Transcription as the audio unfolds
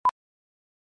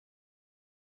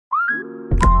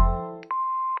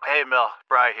Hey, Mel.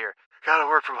 Bri here. Gotta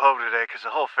work from home today because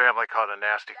the whole family caught a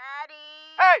nasty... Daddy!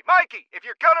 Hey, Mikey! If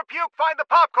you're gonna puke, find the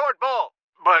popcorn bowl!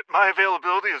 But my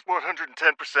availability is 110%.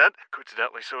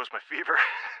 Coincidentally, so is my fever.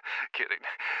 Kidding.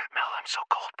 Mel, I'm so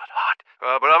cold but hot.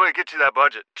 But I'm gonna get you that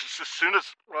budget just as soon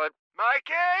as...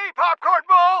 Mikey! Popcorn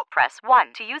bowl! Press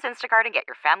 1 to use Instacart and get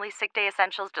your family's sick day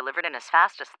essentials delivered in as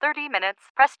fast as 30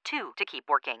 minutes. Press 2 to keep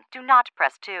working. Do not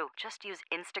press 2. Just use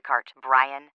Instacart,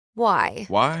 Brian. Why?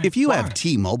 Why? If you have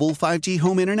T-Mobile 5G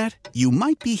home internet, you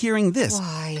might be hearing this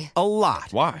Why? a lot.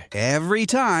 Why? Every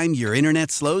time your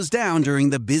internet slows down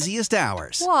during the busiest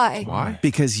hours. Why? Why?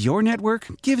 Because your network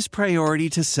gives priority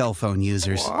to cell phone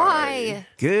users. Why?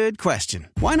 Good question.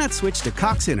 Why not switch to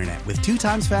Cox Internet with 2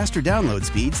 times faster download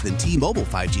speeds than T-Mobile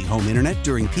 5G home internet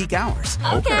during peak hours?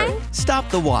 Okay. Stop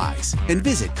the whys and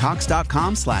visit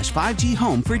cox.com/5G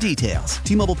home for details.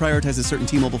 T-Mobile prioritizes certain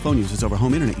T-Mobile phone users over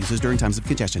home internet users during times of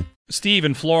congestion. Steve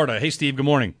in Florida. Hey, Steve, good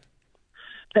morning.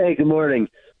 Hey, good morning.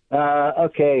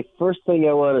 Okay, first thing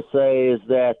I want to say is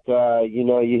that,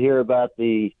 you hear about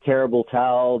the terrible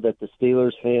towel that the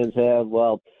Steelers fans have.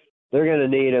 Well, they're going to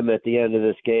need them at the end of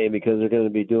this game because they're going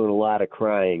to be doing a lot of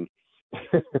crying.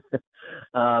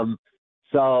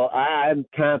 So I'm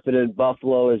confident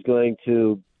Buffalo is going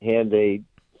to hand a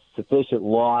sufficient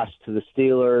loss to the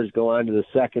Steelers, go on to the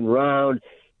second round,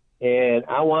 and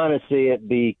I want to see it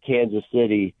be Kansas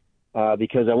City.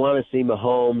 Because I want to see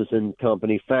Mahomes and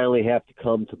company finally have to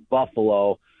come to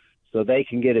Buffalo so they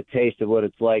can get a taste of what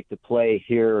it's like to play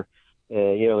here,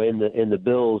 in the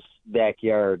Bills'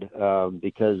 backyard,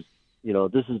 because,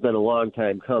 this has been a long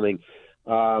time coming.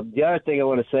 The other thing I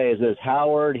want to say is this.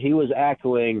 Howard, he was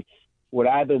echoing what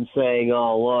I've been saying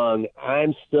all along.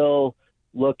 I'm still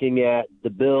looking at the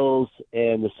Bills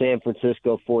and the San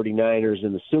Francisco 49ers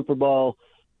in the Super Bowl.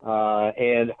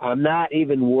 And I'm not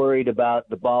even worried about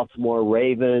the Baltimore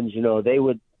Ravens. They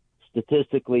would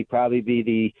statistically probably be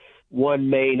the one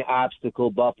main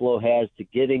obstacle Buffalo has to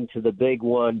getting to the big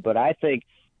one. But I think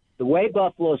the way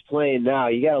Buffalo's playing now,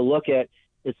 you got to look at,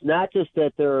 it's not just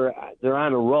that they're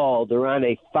on a roll, they're on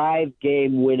a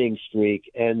 5-game winning streak.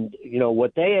 And,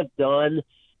 what they have done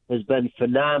has been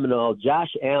phenomenal.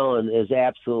 Josh Allen is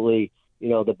absolutely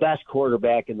the best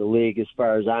quarterback in the league as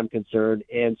far as I'm concerned.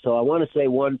 And so I want to say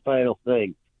one final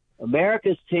thing.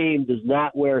 America's team does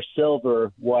not wear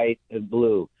silver, white, and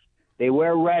blue. They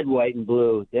wear red, white, and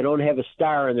blue. They don't have a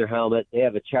star in their helmet. They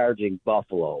have a charging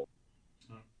buffalo.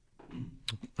 All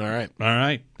right.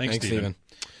 Thanks, Steven.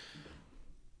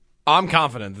 I'm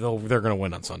confident they're going to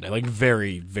win on Sunday. Like,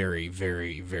 very, very,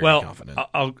 very, very confident.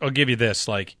 I'll give you this.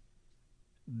 Like,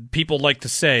 people like to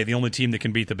say the only team that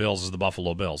can beat the Bills is the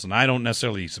Buffalo Bills, and I don't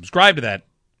necessarily subscribe to that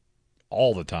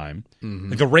all the time. Mm-hmm.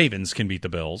 Like the Ravens can beat the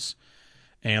Bills,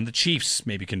 and the Chiefs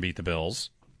maybe can beat the Bills.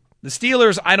 The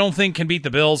Steelers, I don't think, can beat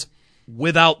the Bills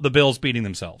without the Bills beating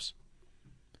themselves.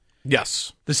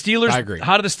 Yes. The Steelers, I agree.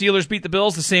 How do the Steelers beat the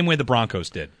Bills? The same way the Broncos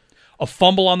did. A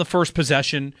fumble on the first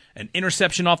possession, an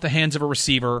interception off the hands of a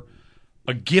receiver,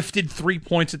 a gifted 3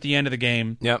 points at the end of the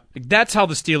game. Yep. Like, that's how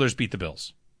the Steelers beat the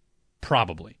Bills.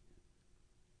 Probably.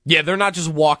 Yeah, they're not just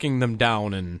walking them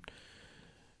down. And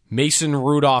Mason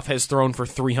Rudolph has thrown for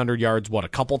 300 yards, a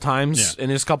couple times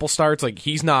in his couple starts? Like,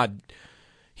 he's not.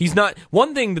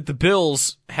 One thing that the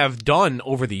Bills have done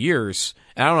over the years,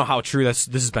 and I don't know how true this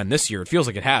has been this year. It feels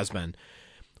like it has been.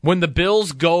 When the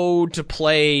Bills go to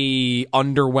play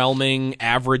underwhelming,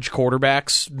 average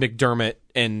quarterbacks, McDermott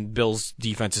and Bills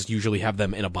defenses usually have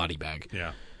them in a body bag.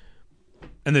 Yeah.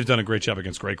 And they've done a great job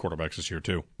against great quarterbacks this year,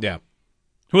 too. Yeah.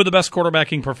 Who had the best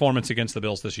quarterbacking performance against the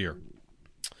Bills this year?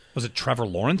 Was it Trevor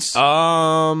Lawrence?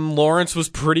 Lawrence was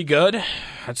pretty good.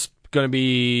 That's going to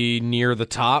be near the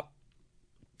top.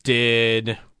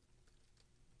 Mahomes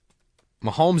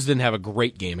didn't have a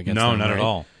great game against them, not right? at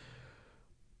all.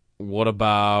 What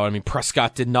about,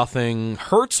 Prescott did nothing.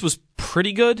 Hurts was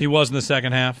pretty good. He was in the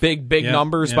second half. Big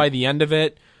numbers by the end of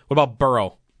it. What about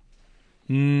Burrow?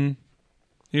 He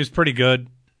was pretty good.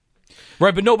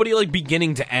 Right, but nobody,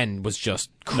 beginning to end, was just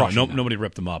crushing them. Nobody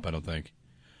ripped them up, I don't think.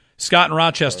 Scott in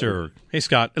Rochester. Hey,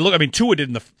 Scott. Look, Tua did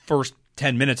in the first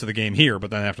 10 minutes of the game here,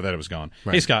 but then after that it was gone.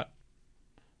 Right. Hey, Scott.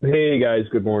 Hey, guys.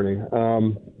 Good morning.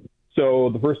 So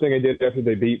the first thing I did after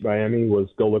they beat Miami was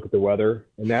go look at the weather,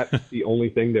 and that's the only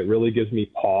thing that really gives me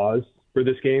pause for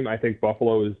this game. I think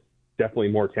Buffalo is definitely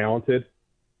more talented.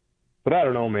 But I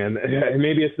don't know, man.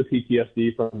 Maybe it's the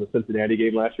PTSD from the Cincinnati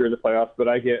game last year in the playoffs, but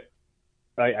I get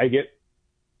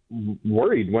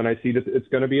worried when I see that it's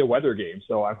going to be a weather game.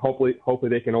 So I'm hopefully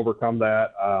they can overcome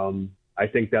that. I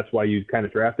think that's why you kind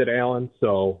of drafted Allen.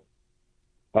 So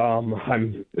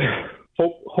I'm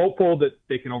hopeful that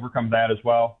they can overcome that as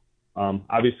well.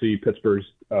 Obviously, Pittsburgh's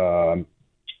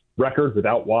record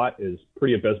without Watt is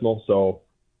pretty abysmal. So,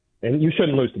 and you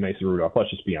shouldn't lose to Mason Rudolph. Let's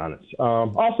just be honest.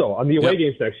 Also, on the away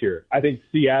games next year, I think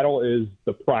Seattle is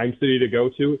the prime city to go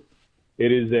to.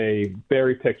 It is a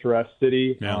very picturesque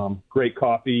city. Great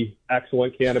coffee,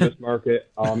 excellent cannabis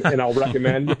market, and I'll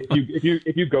recommend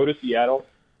if you go to Seattle,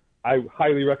 I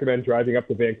highly recommend driving up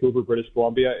to Vancouver, British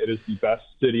Columbia. It is the best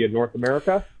city in North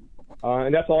America,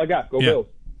 and that's all I got. Go Bills!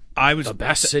 The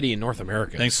best city in North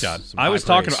America. Thanks, Scott. I was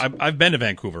talking. I've been to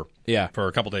Vancouver. For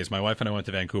a couple days. My wife and I went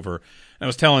to Vancouver, and I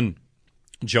was telling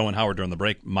Joe and Howard during the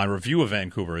break. My review of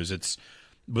Vancouver is it's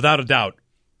without a doubt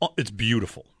it's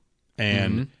beautiful,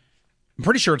 and I'm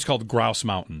pretty sure it's called Grouse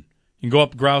Mountain. You can go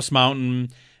up Grouse Mountain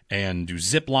and do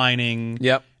zip lining.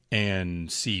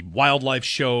 And see wildlife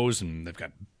shows, and they've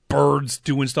got birds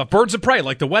doing stuff. Birds of prey,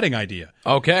 like the wedding idea.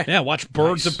 Okay. Yeah, watch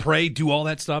birds of prey do all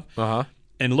that stuff.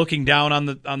 And looking down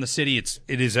on the city, it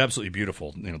is absolutely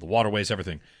beautiful. You know, the waterways,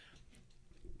 everything.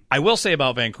 I will say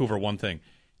about Vancouver one thing.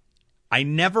 I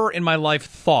never in my life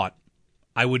thought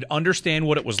I would understand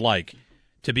what it was like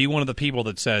to be one of the people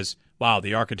that says, wow,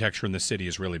 the architecture in this city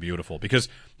is really beautiful. Because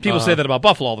people say that about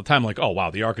Buffalo all the time, like, oh,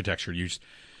 wow, the architecture.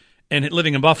 And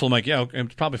living in Buffalo, I'm like, yeah,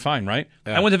 it's probably fine, right?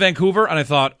 I went to Vancouver, and I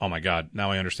thought, oh, my God,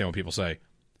 now I understand what people say.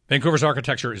 Vancouver's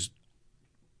architecture is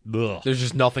ugh. There's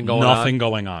just nothing going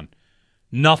on.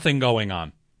 Nothing going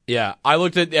on. Yeah, I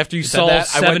looked at, after you said all that.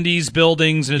 70s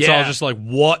buildings, and it's all just like,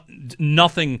 what?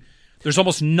 Nothing. There's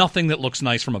almost nothing that looks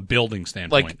nice from a building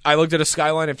standpoint. Like, I looked at a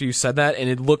skyline after you said that, and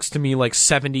it looks to me like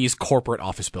 70s corporate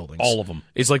office buildings. All of them.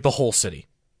 It's like the whole city.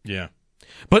 Yeah.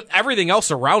 But everything else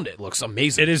around it looks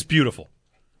amazing. It is beautiful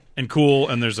and cool,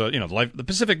 and there's the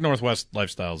Pacific Northwest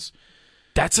lifestyles.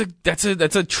 That's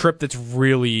a trip that's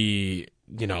really,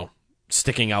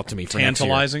 sticking out to me for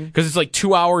tantalizing. Because it's like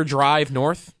 2-hour drive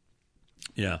north.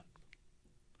 Yeah.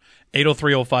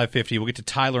 803-0550. We'll get to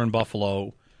Tyler in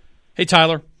Buffalo. Hey,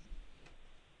 Tyler.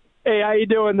 Hey, how you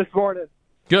doing this morning?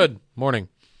 Good morning.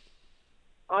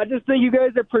 I just think you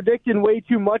guys are predicting way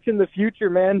too much in the future,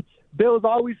 man. Bills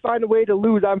always find a way to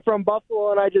lose. I'm from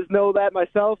Buffalo, and I just know that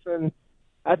myself, and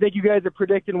I think you guys are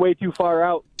predicting way too far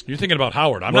out. You're thinking about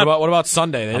Howard. What about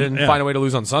Sunday? They didn't find a way to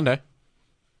lose on Sunday.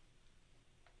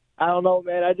 I don't know,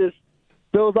 man.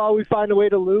 Bills always find a way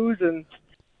to lose, and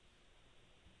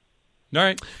all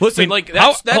right. Listen,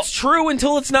 that's true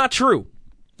until it's not true.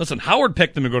 Listen, Howard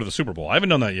picked them to go to the Super Bowl. I haven't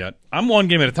done that yet. I'm one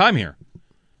game at a time here.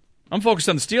 I'm focused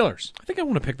on the Steelers. I think I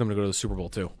want to pick them to go to the Super Bowl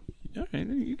too. Okay,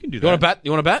 you can do that.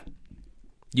 You want to bet?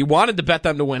 You wanted to bet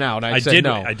them to win out. I said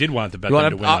no. I did want to bet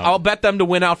them to win out. I'll bet them to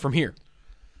win out from here.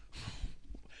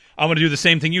 I'm going to do the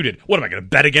same thing you did. What, am I going to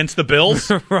bet against the Bills?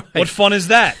 Right. What fun is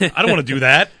that? I don't want to do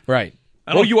that. Right.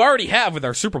 Well, you already have with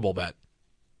our Super Bowl bet.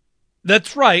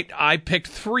 That's right. I picked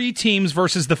 3 teams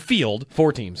versus the field.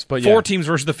 4 teams, but 4 teams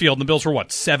versus the field. And the Bills were what,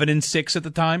 7-6 at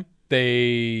the time?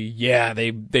 They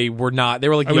were not. They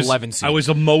were like the 11 seed. I was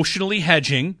emotionally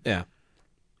hedging. Yeah.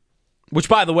 Which,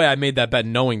 by the way, I made that bet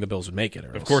knowing the Bills would make it.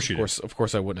 Of course you did. Of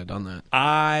course I wouldn't have done that.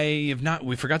 I have not.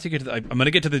 We forgot to get to I'm going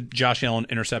to get to the Josh Allen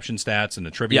interception stats and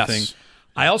the trivia thing.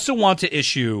 I also want to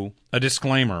issue a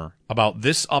disclaimer about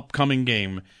this upcoming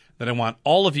game that I want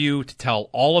all of you to tell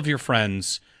all of your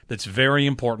friends that's very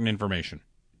important information.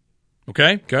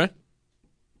 Okay? Okay.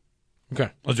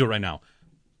 Let's do it right now.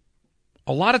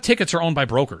 A lot of tickets are owned by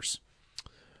brokers.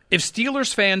 If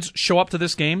Steelers fans show up to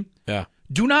this game,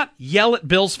 do not yell at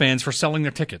Bills fans for selling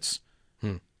their tickets.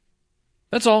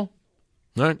 That's all.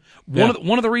 All right.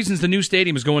 One of the reasons the new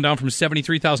stadium is going down from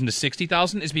 73,000 to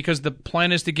 60,000 is because the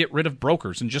plan is to get rid of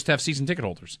brokers and just have season ticket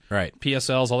holders. Right.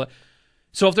 PSLs, all that.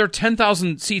 So if there are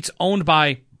 10,000 seats owned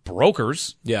by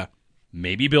brokers,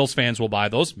 maybe Bills fans will buy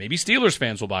those. Maybe Steelers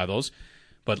fans will buy those.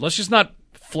 But let's just not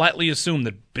flatly assume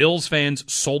that Bills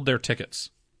fans sold their tickets.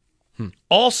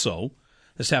 Also,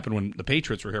 this happened when the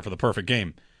Patriots were here for the perfect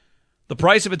game. The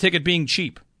price of a ticket being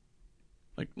cheap.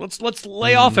 Like, let's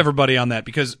lay off everybody on that,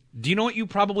 because do you know what you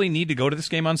probably need to go to this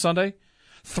game on Sunday?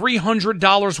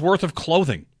 $300 worth of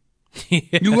clothing.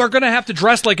 You are going to have to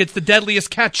dress like it's the deadliest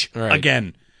catch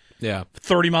again. Yeah.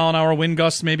 30-mile-an-hour wind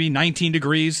gusts, maybe 19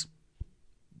 degrees.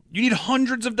 You need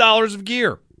hundreds of dollars of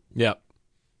gear. Yep.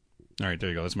 All right, there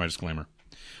you go. That's my disclaimer.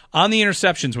 On the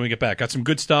interceptions when we get back, got some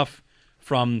good stuff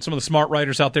from some of the smart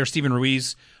writers out there. Stephen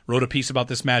Ruiz wrote a piece about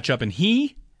this matchup, and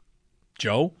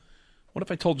Joe, what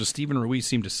if I told you Stephen Ruiz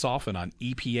seemed to soften on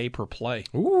EPA per play?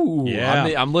 Ooh,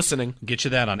 yeah. I'm listening. Get you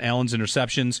that on Allen's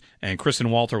interceptions, and Chris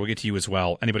and Walter will get to you as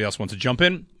well. Anybody else wants to jump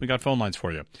in? We got phone lines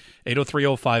for you.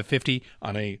 803-0550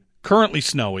 on a currently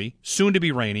snowy,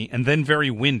 soon-to-be rainy, and then very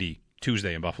windy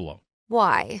Tuesday in Buffalo.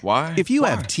 Why? Why? If you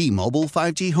have T-Mobile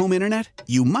 5G home internet,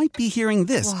 you might be hearing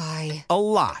this Why? a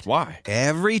lot. Why?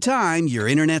 Every time your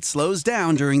internet slows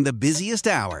down during the busiest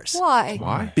hours. Why?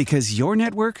 Why? Because your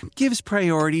network gives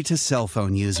priority to cell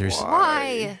phone users.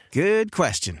 Why? Good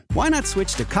question. Why not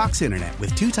switch to Cox Internet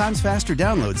with 2 times faster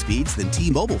download speeds than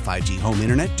T-Mobile 5G home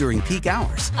internet during peak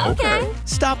hours? Okay.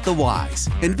 Stop the whys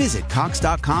and visit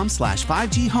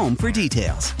cox.com/5G home for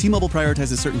details. T-Mobile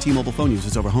prioritizes certain T-Mobile phone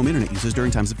users over home internet users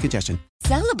during times of congestion.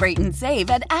 Celebrate and save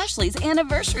at Ashley's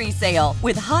Anniversary Sale.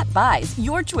 With Hot Buys,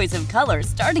 your choice of colors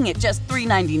starting at just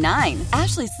 $3.99.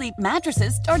 Ashley Sleep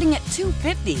mattresses starting at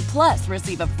 $2.50. Plus,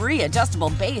 receive a free adjustable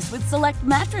base with select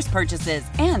mattress purchases.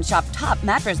 And shop top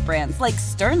mattress brands like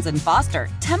Stearns & Foster,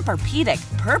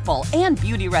 Tempur-Pedic, Purple, and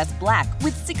Beautyrest Black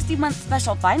with 60-month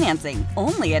special financing.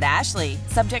 Only at Ashley.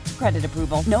 Subject to credit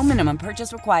approval. No minimum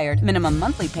purchase required. Minimum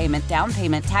monthly payment, down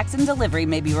payment, tax, and delivery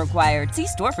may be required. See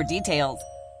store for details.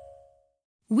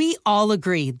 We all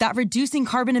agree that reducing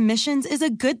carbon emissions is a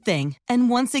good thing. And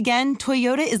once again,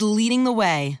 Toyota is leading the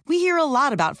way. We hear a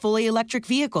lot about fully electric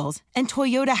vehicles, and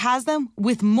Toyota has them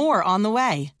with more on the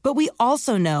way. But we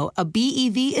also know a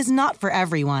BEV is not for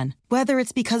everyone. Whether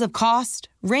it's because of cost,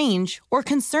 range, or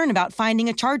concern about finding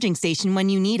a charging station when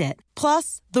you need it.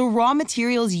 Plus, the raw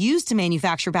materials used to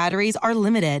manufacture batteries are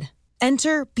limited.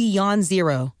 Enter Beyond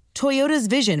Zero, Toyota's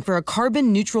vision for a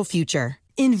carbon-neutral future.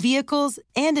 In vehicles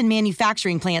and in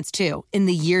manufacturing plants, too, in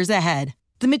the years ahead.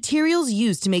 The materials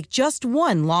used to make just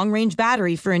one long-range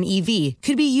battery for an EV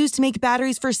could be used to make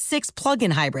batteries for 6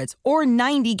 plug-in hybrids or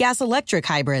 90 gas-electric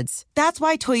hybrids. That's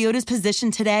why Toyota's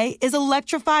position today is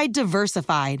electrified,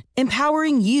 diversified,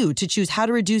 empowering you to choose how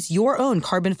to reduce your own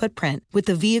carbon footprint with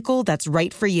the vehicle that's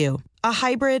right for you. A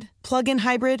hybrid, plug-in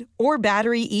hybrid, or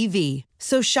battery EV.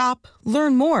 So shop,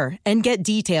 learn more, and get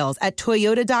details at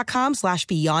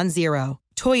toyota.com/beyondzero.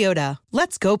 Toyota,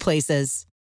 let's go places.